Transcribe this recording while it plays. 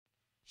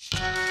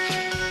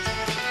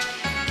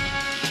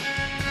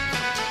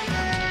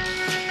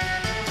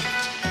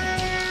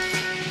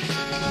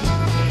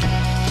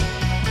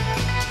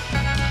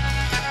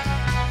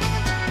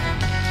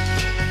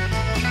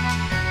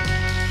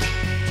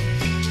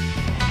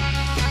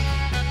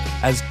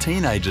As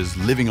teenagers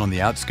living on the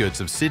outskirts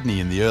of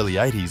Sydney in the early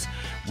 80s,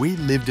 we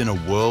lived in a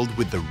world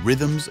with the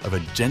rhythms of a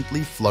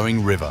gently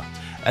flowing river,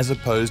 as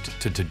opposed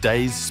to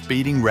today's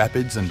speeding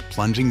rapids and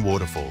plunging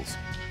waterfalls.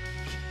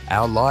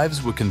 Our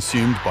lives were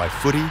consumed by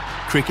footy,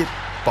 cricket,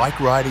 bike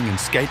riding and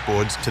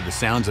skateboards to the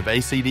sounds of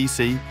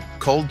AC/DC,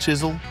 Cold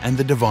Chisel and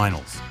the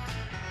Divinals.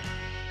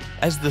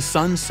 As the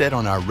sun set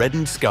on our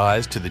reddened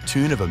skies to the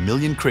tune of a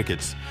million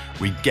crickets,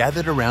 we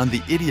gathered around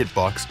the idiot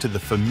box to the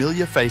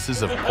familiar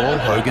faces of Paul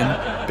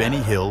Hogan,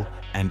 Benny Hill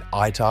and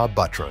Itar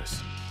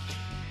Buttrose.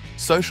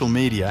 Social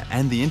media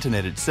and the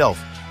internet itself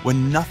were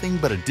nothing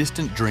but a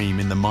distant dream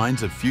in the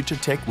minds of future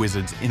tech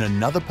wizards in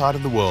another part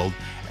of the world,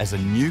 as a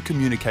new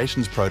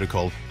communications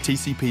protocol,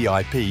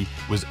 TCP/IP,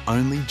 was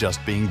only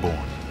just being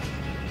born.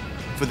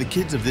 For the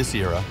kids of this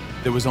era,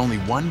 there was only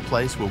one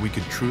place where we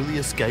could truly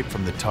escape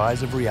from the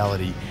ties of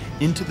reality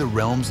into the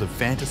realms of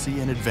fantasy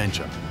and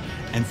adventure,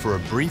 and for a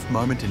brief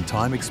moment in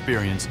time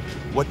experience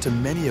what to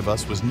many of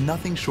us was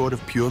nothing short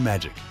of pure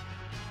magic.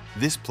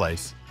 This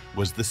place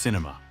was the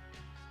cinema.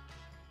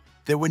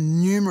 There were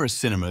numerous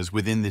cinemas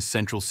within this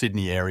central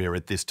Sydney area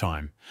at this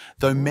time,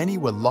 though many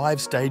were live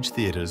stage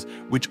theatres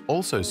which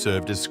also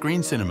served as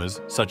screen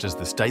cinemas such as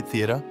the State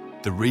Theatre,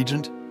 the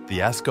Regent,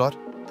 the Ascot,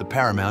 the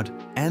Paramount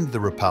and the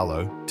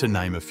Rapallo, to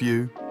name a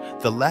few,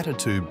 the latter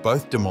two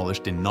both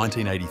demolished in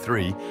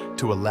 1983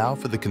 to allow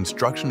for the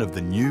construction of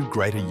the new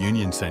Greater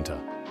Union Centre,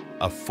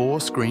 a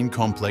 4-screen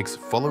complex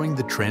following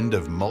the trend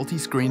of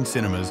multi-screen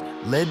cinemas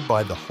led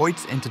by the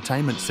Hoyts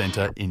Entertainment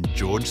Centre in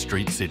George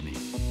Street, Sydney.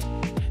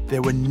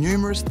 There were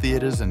numerous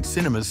theatres and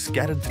cinemas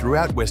scattered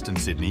throughout Western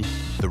Sydney,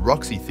 the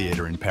Roxy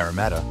Theatre in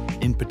Parramatta,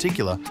 in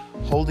particular,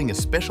 holding a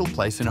special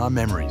place in our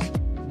memories,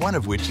 one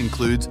of which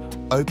includes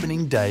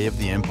opening day of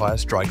The Empire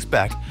Strikes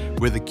Back,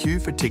 where the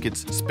queue for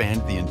tickets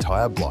spanned the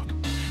entire block,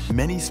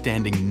 many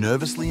standing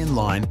nervously in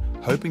line,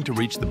 hoping to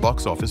reach the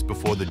box office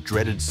before the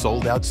dreaded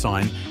sold-out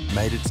sign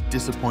made its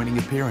disappointing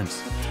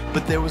appearance.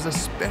 But there was a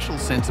special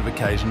sense of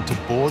occasion to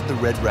board the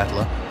Red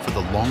Rattler for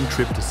the long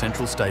trip to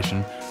Central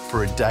Station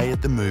for a day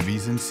at the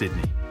movies in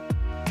Sydney.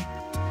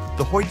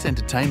 The Hoyts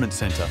Entertainment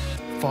Centre,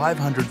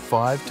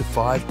 505 to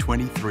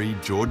 523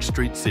 George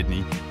Street,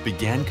 Sydney,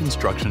 began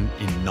construction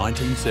in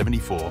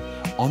 1974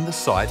 on the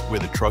site where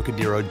the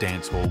Trocadero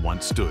Dance Hall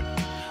once stood,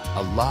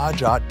 a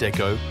large Art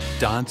Deco,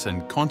 dance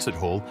and concert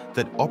hall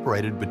that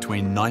operated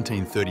between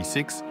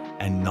 1936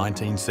 and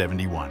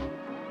 1971.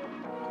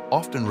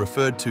 Often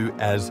referred to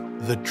as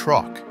the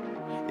Troc,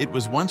 it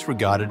was once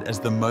regarded as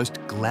the most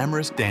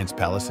glamorous dance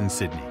palace in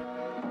Sydney.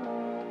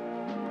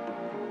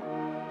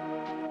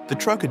 The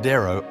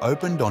Trocadero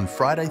opened on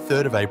Friday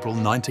 3rd of April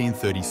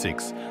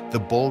 1936. The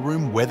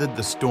ballroom weathered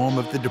the storm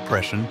of the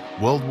Depression,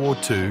 World War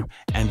II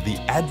and the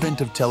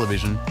advent of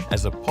television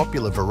as a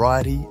popular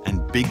variety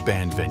and big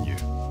band venue.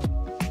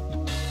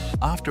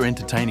 After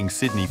entertaining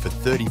Sydney for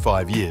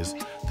 35 years,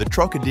 the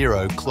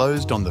Trocadero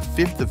closed on the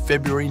 5th of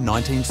February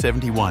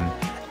 1971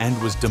 and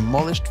was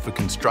demolished for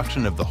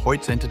construction of the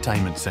Hoyts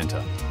Entertainment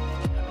Centre.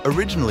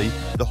 Originally,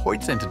 the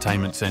Hoyts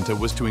Entertainment Centre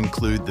was to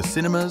include the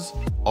cinemas,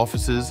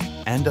 offices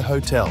and a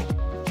hotel.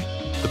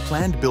 The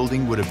planned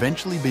building would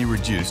eventually be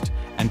reduced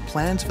and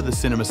plans for the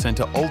cinema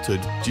centre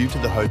altered due to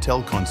the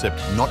hotel concept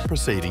not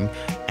proceeding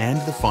and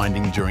the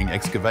finding during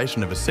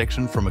excavation of a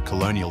section from a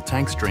colonial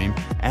tank stream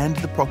and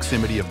the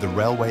proximity of the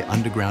railway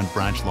underground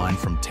branch line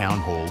from Town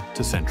Hall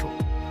to Central.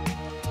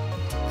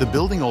 The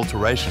building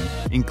alteration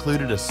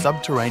included a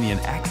subterranean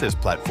access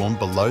platform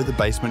below the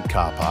basement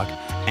car park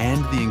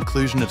and the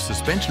inclusion of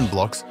suspension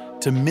blocks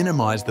to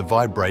minimise the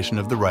vibration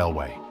of the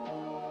railway.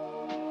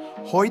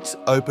 Hoyts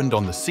opened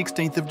on the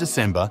 16th of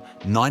December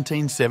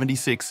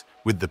 1976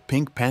 with The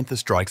Pink Panther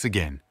Strikes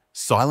Again,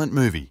 Silent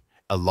Movie,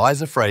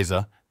 Eliza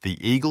Fraser, The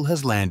Eagle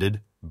Has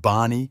Landed,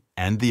 Barney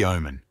and The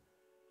Omen.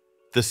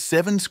 The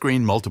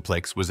 7-screen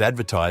multiplex was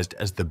advertised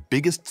as the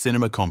biggest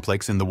cinema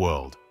complex in the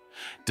world,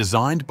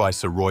 designed by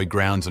Sir Roy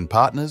Grounds and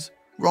Partners,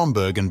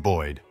 Romberg and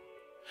Boyd.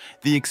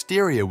 The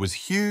exterior was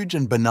huge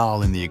and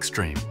banal in the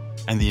extreme,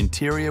 and the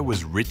interior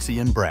was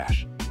ritzy and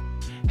brash.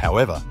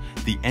 However,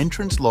 the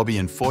entrance lobby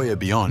and foyer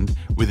beyond,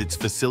 with its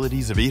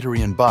facilities of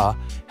eatery and bar,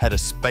 had a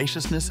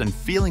spaciousness and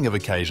feeling of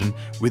occasion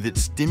with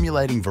its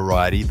stimulating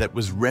variety that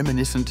was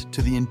reminiscent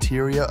to the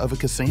interior of a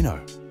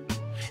casino.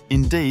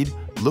 Indeed,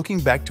 looking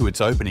back to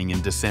its opening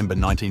in December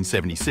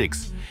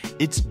 1976,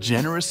 its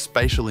generous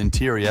spatial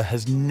interior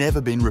has never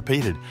been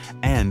repeated,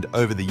 and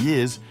over the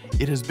years,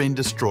 it has been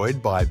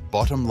destroyed by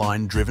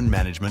bottom-line driven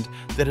management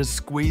that has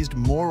squeezed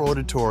more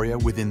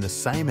auditoria within the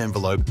same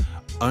envelope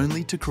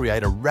only to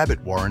create a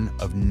rabbit warren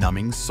of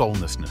numbing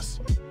soullessness.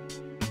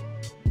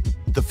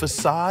 The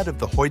facade of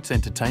the Hoyts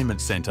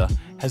Entertainment Centre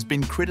has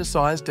been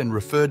criticised and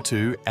referred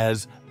to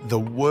as the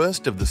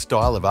worst of the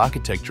style of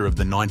architecture of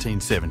the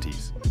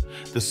 1970s,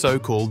 the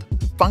so-called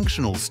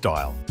functional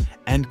style,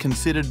 and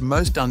considered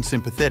most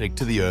unsympathetic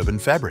to the urban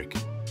fabric.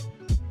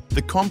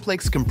 The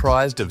complex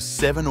comprised of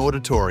 7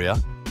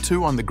 auditoria,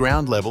 2 on the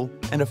ground level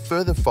and a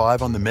further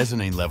 5 on the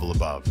mezzanine level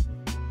above.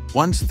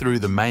 Once through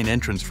the main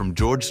entrance from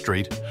George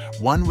Street,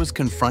 one was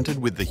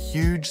confronted with the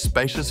huge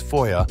spacious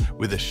foyer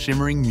with a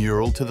shimmering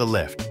mural to the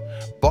left,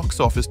 box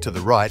office to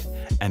the right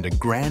and a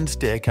grand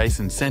staircase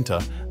in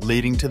centre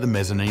leading to the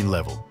mezzanine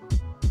level.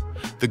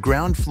 The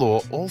ground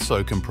floor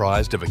also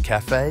comprised of a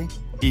cafe,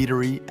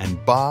 eatery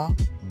and bar,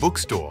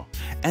 bookstore,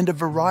 and a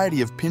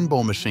variety of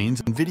pinball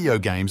machines and video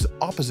games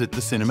opposite the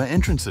cinema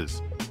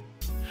entrances.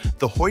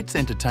 The Hoyts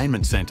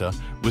Entertainment Centre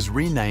was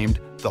renamed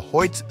the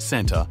Hoyts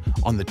Centre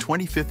on the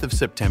 25th of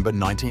September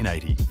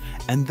 1980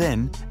 and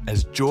then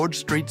as George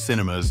Street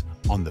Cinemas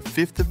on the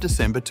 5th of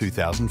December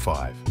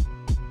 2005.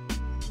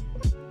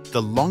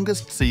 The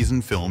longest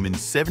season film in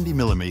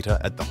 70mm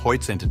at the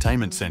Hoyts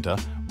Entertainment Centre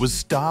was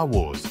Star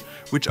Wars,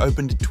 which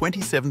opened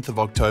 27th of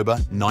October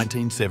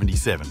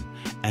 1977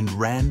 and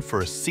ran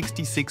for a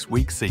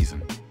 66-week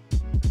season.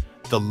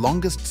 The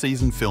longest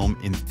season film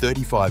in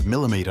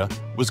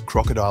 35mm was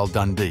Crocodile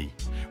Dundee,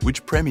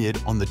 which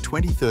premiered on the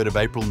 23rd of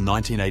April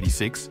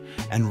 1986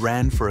 and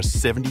ran for a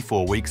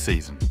 74-week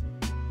season.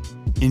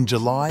 In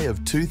July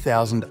of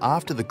 2000,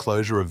 after the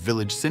closure of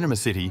Village Cinema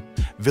City,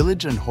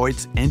 Village and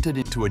Hoyts entered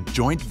into a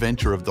joint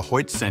venture of the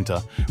Hoyts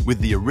Centre with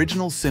the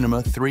original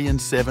Cinema 3 and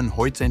 7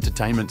 Hoyts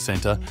Entertainment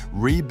Centre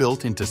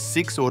rebuilt into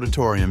 6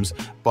 auditoriums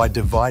by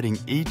dividing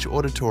each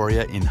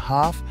auditoria in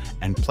half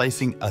and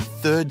placing a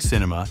third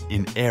cinema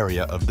in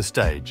area of the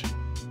stage.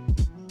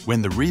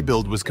 When the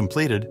rebuild was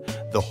completed,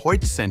 the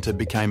Hoyts Centre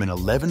became an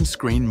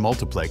 11-screen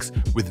multiplex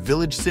with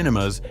Village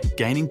Cinemas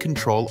gaining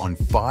control on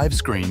 5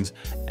 screens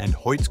and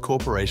Hoyts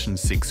Corporation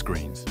 6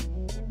 screens.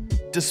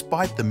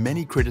 Despite the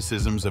many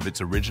criticisms of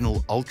its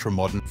original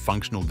ultra-modern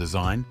functional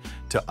design,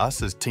 to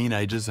us as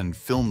teenagers and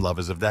film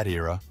lovers of that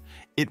era,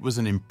 it was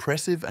an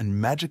impressive and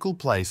magical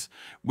place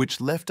which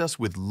left us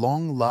with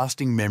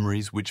long-lasting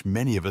memories which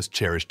many of us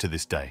cherish to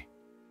this day.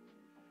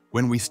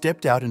 When we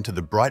stepped out into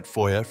the bright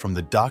foyer from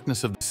the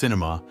darkness of the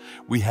cinema,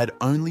 we had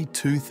only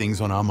 2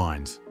 things on our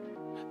minds: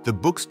 the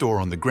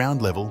bookstore on the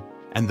ground level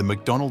and the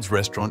McDonald's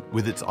restaurant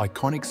with its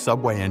iconic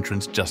subway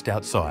entrance just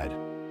outside.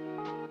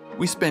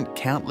 We spent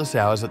countless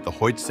hours at the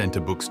Hoyts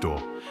Centre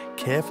bookstore,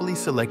 carefully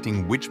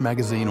selecting which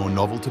magazine or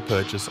novel to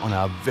purchase on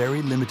our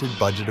very limited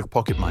budget of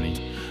pocket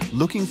money,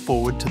 looking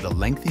forward to the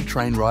lengthy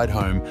train ride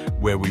home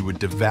where we would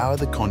devour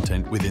the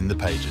content within the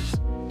pages.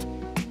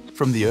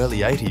 From the early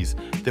 80s,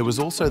 there was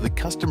also the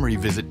customary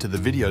visit to the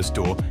video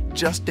store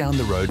just down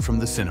the road from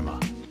the cinema.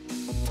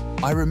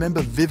 I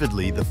remember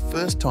vividly the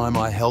first time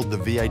I held the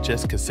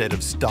VHS cassette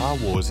of Star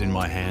Wars in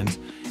my hands,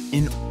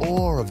 in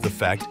awe of the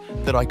fact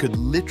that I could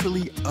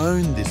literally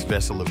own this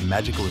vessel of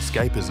magical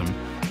escapism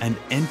and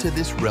enter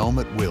this realm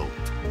at will,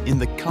 in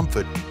the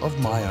comfort of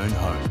my own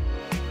home.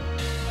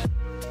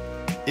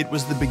 It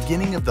was the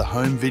beginning of the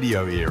home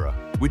video era,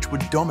 which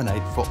would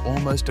dominate for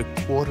almost a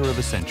quarter of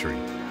a century.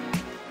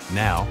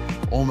 Now,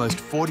 almost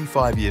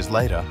 45 years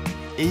later,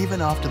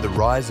 even after the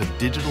rise of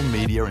digital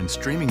media and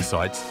streaming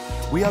sites,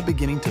 we are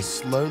beginning to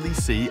slowly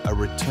see a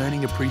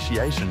returning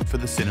appreciation for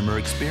the cinema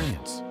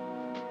experience.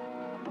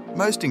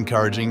 Most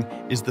encouraging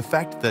is the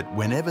fact that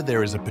whenever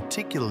there is a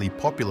particularly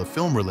popular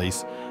film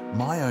release,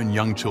 my own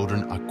young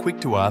children are quick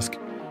to ask,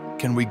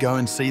 "Can we go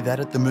and see that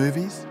at the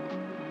movies?"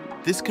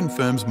 This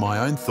confirms my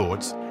own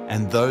thoughts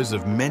and those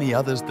of many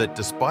others that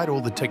despite all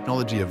the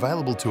technology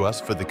available to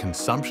us for the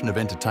consumption of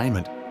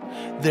entertainment,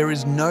 there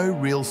is no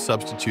real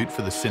substitute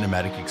for the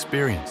cinematic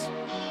experience.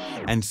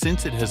 And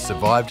since it has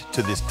survived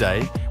to this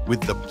day, with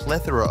the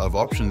plethora of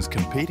options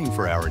competing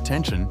for our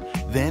attention,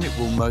 then it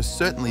will most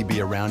certainly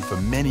be around for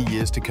many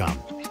years to come.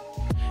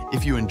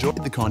 If you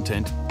enjoyed the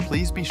content,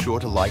 please be sure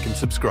to like and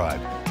subscribe.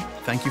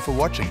 Thank you for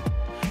watching.